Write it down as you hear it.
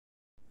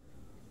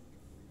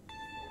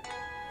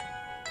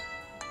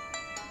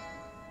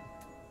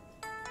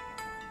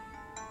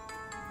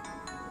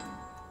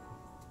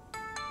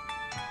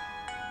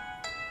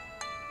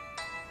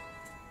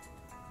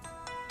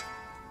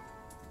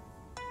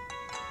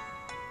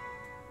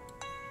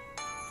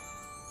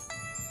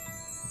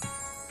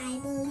I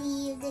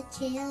believe the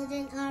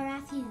children are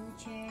our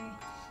future.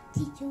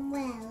 Teach them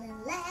well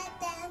and let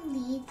them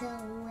lead the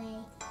way.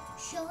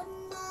 Show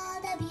them all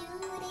the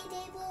beauty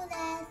they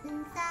possess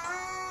inside.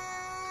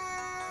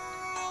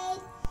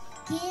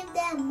 Give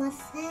them a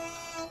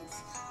sense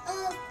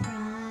of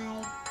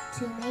pride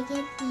to make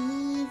it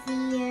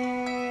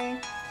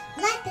easier.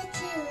 Let the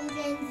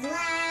children's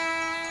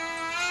laughter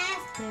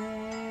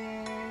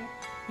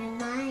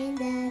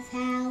remind us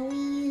how we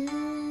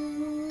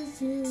used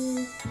to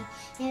be.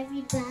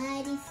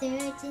 Everybody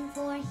searching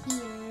for a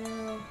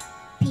hero.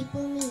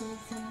 People need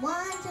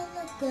someone to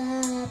look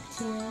up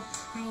to.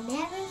 I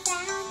never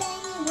found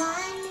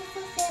anyone to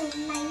fulfill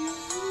my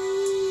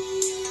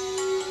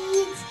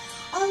needs.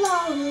 A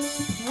lonely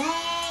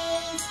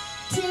place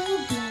to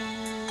be.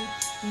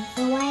 And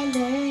so I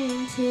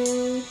learned to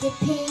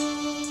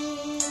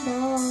depend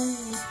on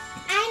me.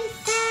 I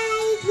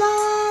decided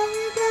long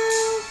ago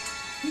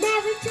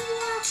never to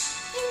walk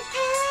in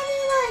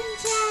anyone's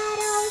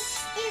shadows.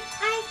 If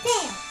I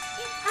fail,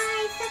 if I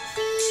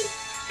succeed,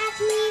 at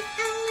least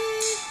I'll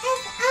live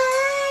as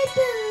I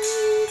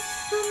believe.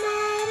 No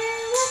matter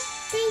what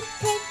they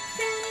take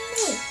from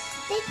me,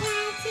 they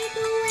can't take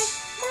away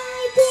my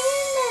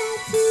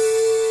dignity.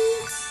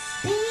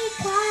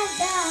 Because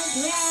the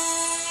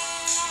greatest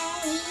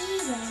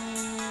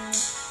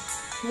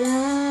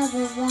love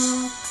of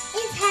all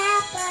is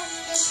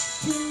happening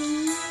to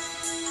me.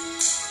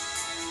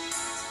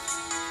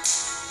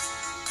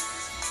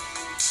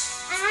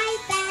 I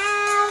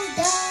found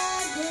the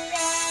greatest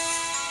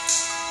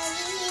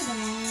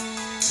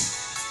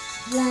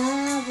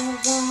love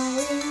of all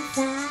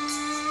inside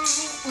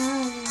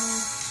of me.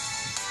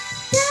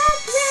 The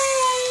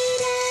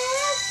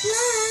greatest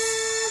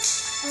love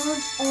of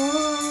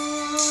all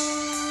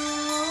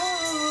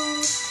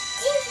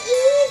is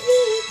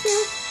easy to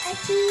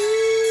achieve.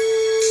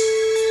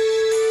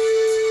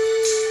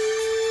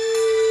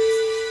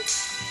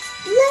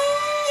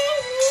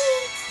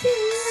 Learning to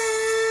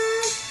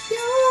love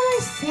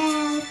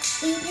yourself,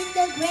 it is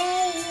the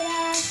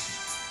greatest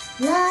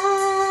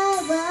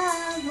love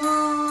of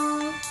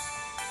all.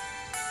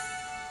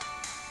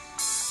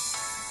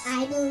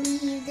 I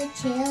believe the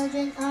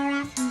children are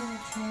our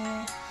future.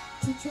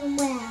 Teach them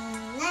well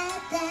and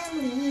let them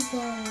lead the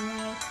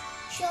way.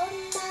 Show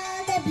them all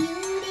the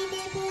beauty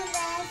they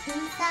possess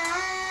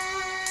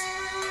inside.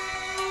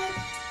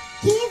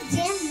 Give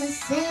them a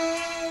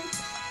sense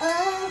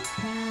of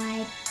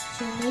pride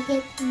to make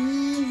it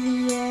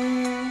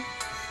easier.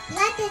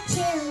 Let the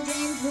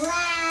children's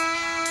laughter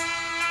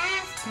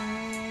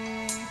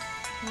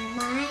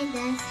remind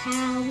us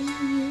how we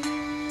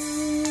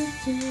used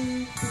to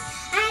be.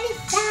 I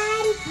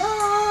decided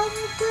long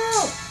ago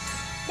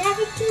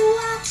never to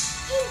walk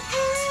in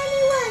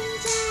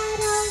anyone's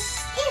shadows.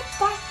 If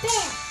I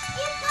fail,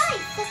 if I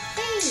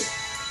succeed,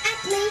 at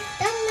least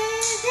I'll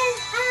live as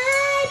I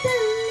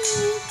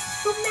believe.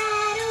 No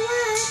matter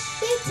what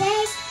they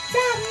take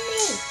from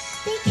me,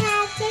 they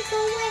can't take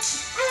away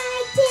my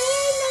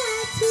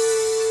dignity.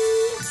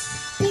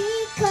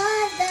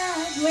 Because the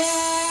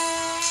greatest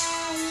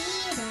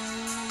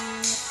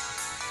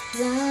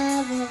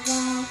love of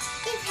all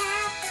is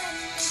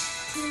happening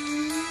to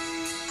me.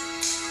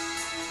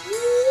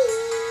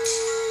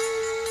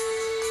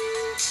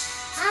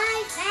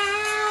 I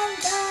found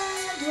the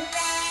greatest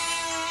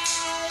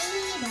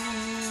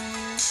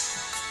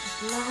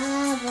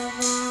love of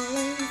all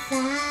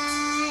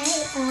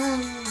inside of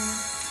me.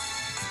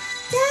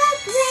 The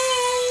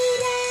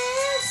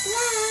greatest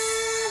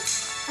love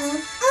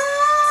of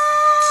all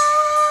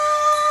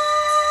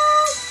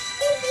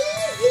is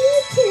easy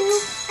to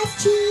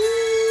achieve.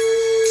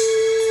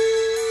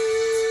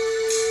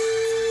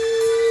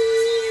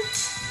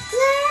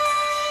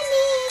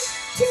 Learning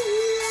to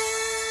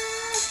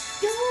love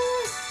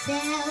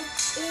yourself,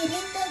 it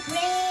is the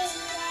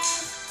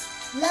greatest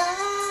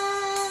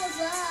love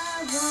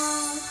of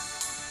all.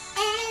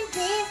 And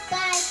if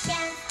by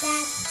chance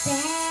that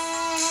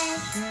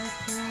special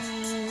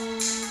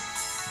place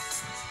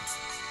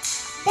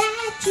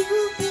that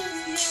you've been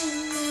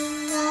dreaming